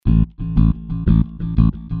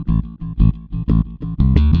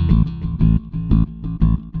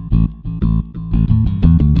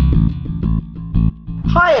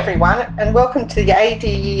everyone, and welcome to the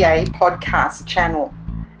ADEA podcast channel.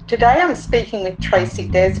 Today I'm speaking with Tracy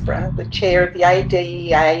Desborough, the chair of the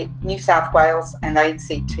ADEA New South Wales and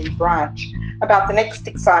ACT branch, about the next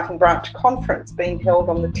exciting branch conference being held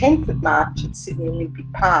on the 10th of March at Sydney Olympic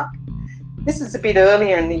Park. This is a bit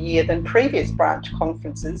earlier in the year than previous branch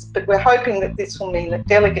conferences, but we're hoping that this will mean that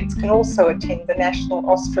delegates can also attend the National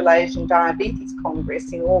Australasian Diabetes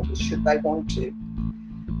Congress in August should they want to.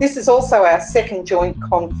 This is also our second joint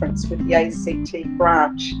conference with the ACT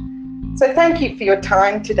branch. So thank you for your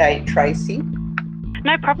time today, Tracy.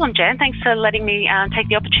 No problem, Jan. Thanks for letting me take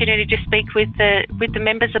the opportunity to speak with the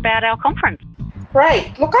members about our conference.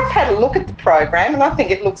 Great. Look, I've had a look at the program and I think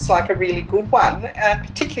it looks like a really good one,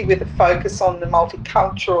 particularly with a focus on the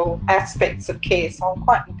multicultural aspects of care. So I'm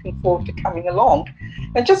quite looking forward to coming along.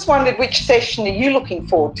 And just wondered, which session are you looking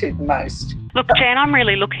forward to the most? Look, Jan, I'm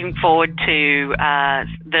really looking forward to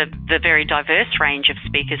the very diverse range of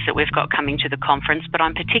speakers that we've got coming to the conference, but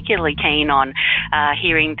I'm particularly keen on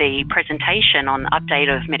hearing the presentation on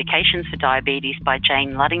update of medications for diabetes by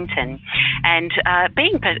Jane Luddington, and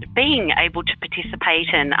being able to participate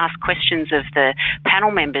and ask questions of the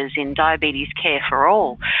panel members in Diabetes Care for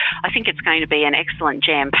All. I think it's going to be an excellent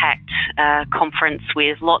jam-packed conference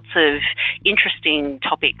with lots of interesting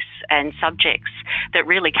topics and subjects that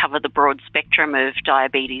really cover the broad spectrum of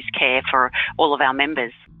diabetes care for all of our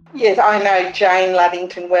members. Yes, I know Jane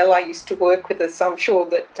Luddington well. I used to work with her, so I'm sure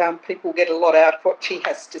that people get a lot out of what she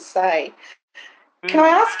has to say. Can I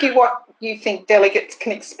ask you what you think delegates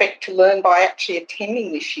can expect to learn by actually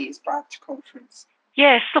attending this year's branch conference?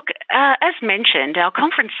 Yes, look, as mentioned, our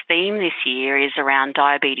conference theme this year is around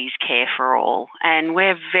diabetes care for all, and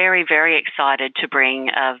we're very, very excited to bring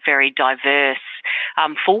a very diverse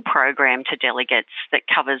full program to delegates that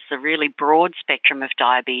covers the really broad spectrum of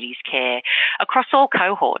diabetes care across all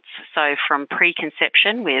cohorts, so from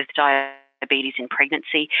preconception with diabetes in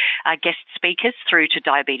pregnancy, guest speakers through to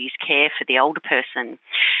diabetes care for the older person.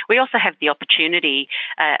 We also have the opportunity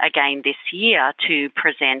again this year to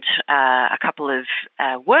present a couple of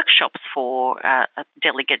workshops for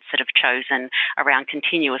delegates that have chosen around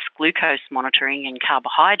continuous glucose monitoring and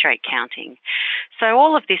carbohydrate counting. So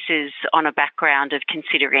all of this is on a background of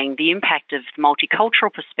considering the impact of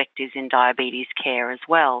multicultural perspectives in diabetes care as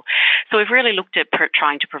well. So we've really looked at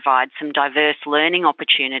trying to provide some diverse learning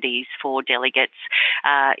opportunities for delegates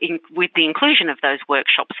with the inclusion of those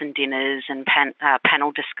workshops and dinners and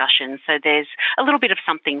panel discussions. So there's a little bit of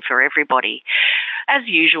something for everybody. As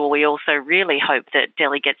usual, we also really hope that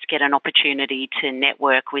delegates get an opportunity to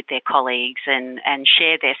network with their colleagues and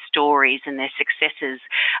share their stories and their successes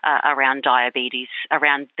around diabetes,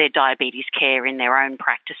 around their diabetes care in their own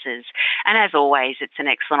practices. And as always, it's an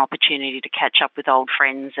excellent opportunity to catch up with old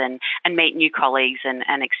friends and meet new colleagues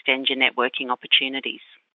and extend your networking opportunities.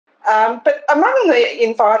 But among the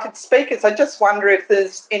invited speakers, I just wonder if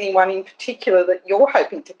there's anyone in particular that you're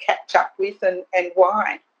hoping to catch up with and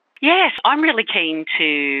why. Yes, I'm really keen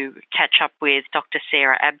to catch up with Dr.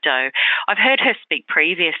 Sarah Abdo. I've heard her speak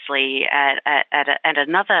previously at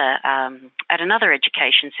another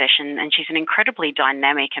education session, and she's an incredibly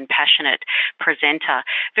dynamic and passionate presenter,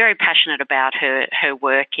 very passionate about her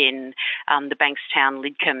work in the Bankstown,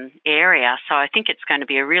 Lidcombe area. So I think it's going to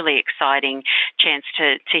be a really exciting chance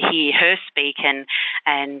to hear her speak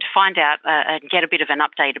and find out and get a bit of an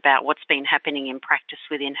update about what's been happening in practice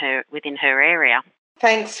within her area.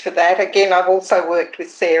 Thanks for that. Again, I've also worked with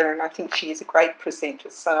Sarah and I think she is a great presenter,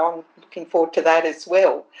 so I'm looking forward to that as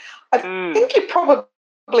well. I think you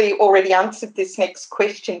probably already answered this next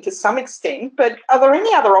question to some extent, but are there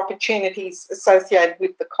any other opportunities associated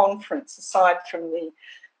with the conference aside from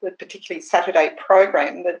the particularly Saturday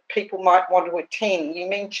program that people might want to attend? You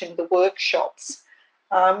mentioned the workshops.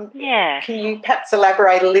 Can you perhaps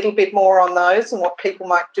elaborate a little bit more on those and what people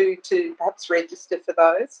might do to perhaps register for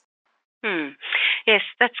those? Yes,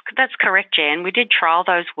 that's correct, Jan. We did trial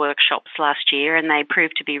those workshops last year and they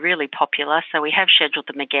proved to be really popular, so we have scheduled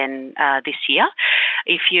them again this year.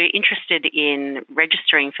 If you're interested in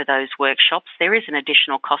registering for those workshops, there is an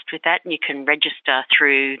additional cost with that, and you can register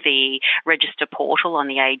through the register portal on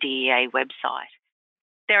the ADEA website.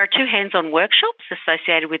 There are 2 hands-on workshops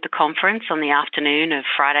associated with the conference on the afternoon of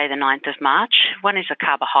Friday the 9th of March. One is a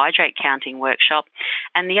carbohydrate counting workshop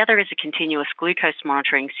and the other is a continuous glucose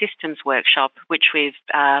monitoring systems workshop, which we've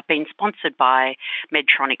been sponsored by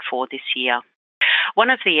Medtronic for this year. One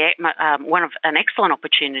of an excellent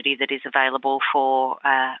opportunity that is available for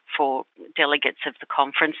delegates of the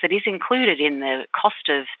conference that is included in the cost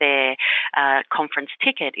of their conference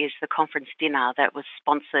ticket is the conference dinner that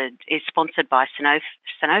is sponsored by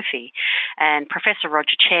Sanofi, and Professor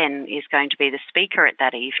Roger Chen is going to be the speaker at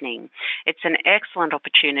that evening. It's an excellent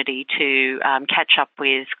opportunity to catch up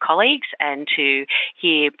with colleagues and to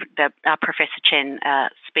hear Professor Chen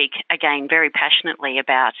speak again very passionately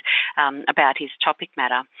about his topic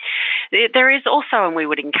matter. There is also, and we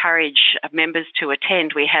would encourage members to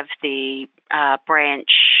attend, we have the branch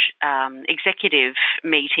executive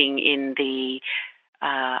meeting in the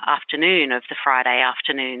afternoon of the Friday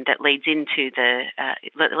afternoon that leads into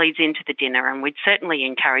the dinner, and we'd certainly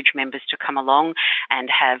encourage members to come along and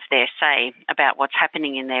have their say about what's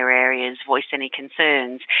happening in their areas, voice any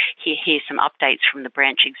concerns, hear some updates from the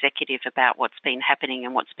branch executive about what's been happening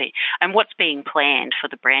and what's being planned for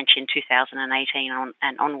the branch in 2018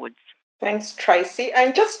 and onwards. Thanks, Tracy.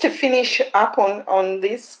 And just to finish up on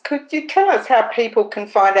this, could you tell us how people can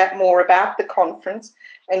find out more about the conference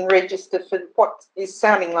and register for what is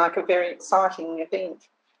sounding like a very exciting event?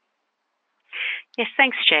 Yes,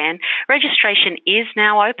 thanks, Jan. Registration is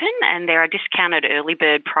now open and there are discounted early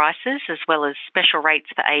bird prices as well as special rates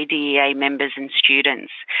for ADEA members and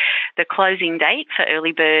students. The closing date for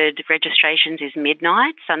early bird registrations is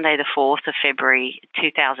midnight, Sunday the 4th of February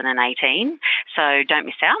 2018, so don't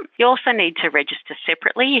miss out. You also need to register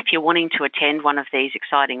separately if you're wanting to attend one of these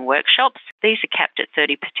exciting workshops. These are capped at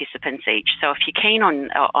 30 participants each, so if you're keen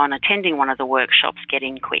on attending one of the workshops, get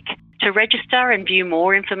in quick. To register and view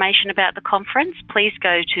more information about the conference, please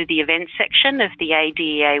go to the events section of the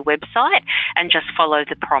ADEA website and just follow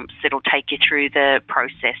the prompts that'll take you through the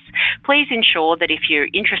process. Please ensure that if you're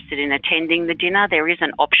interested in attending the dinner, there is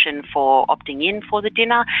an option for opting in for the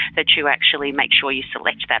dinner, that you actually make sure you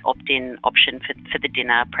select that opt-in option for the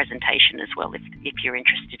dinner presentation as well if you're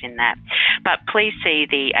interested in that. But please see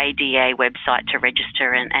the ADEA website to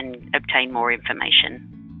register and obtain more information.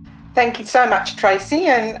 Thank you so much, Tracy,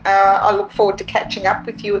 and I look forward to catching up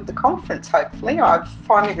with you at the conference, hopefully. I've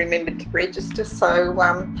finally remembered to register, so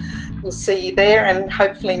we'll see you there, and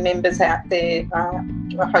hopefully members out there,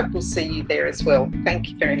 I hope we'll see you there as well.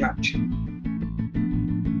 Thank you very much.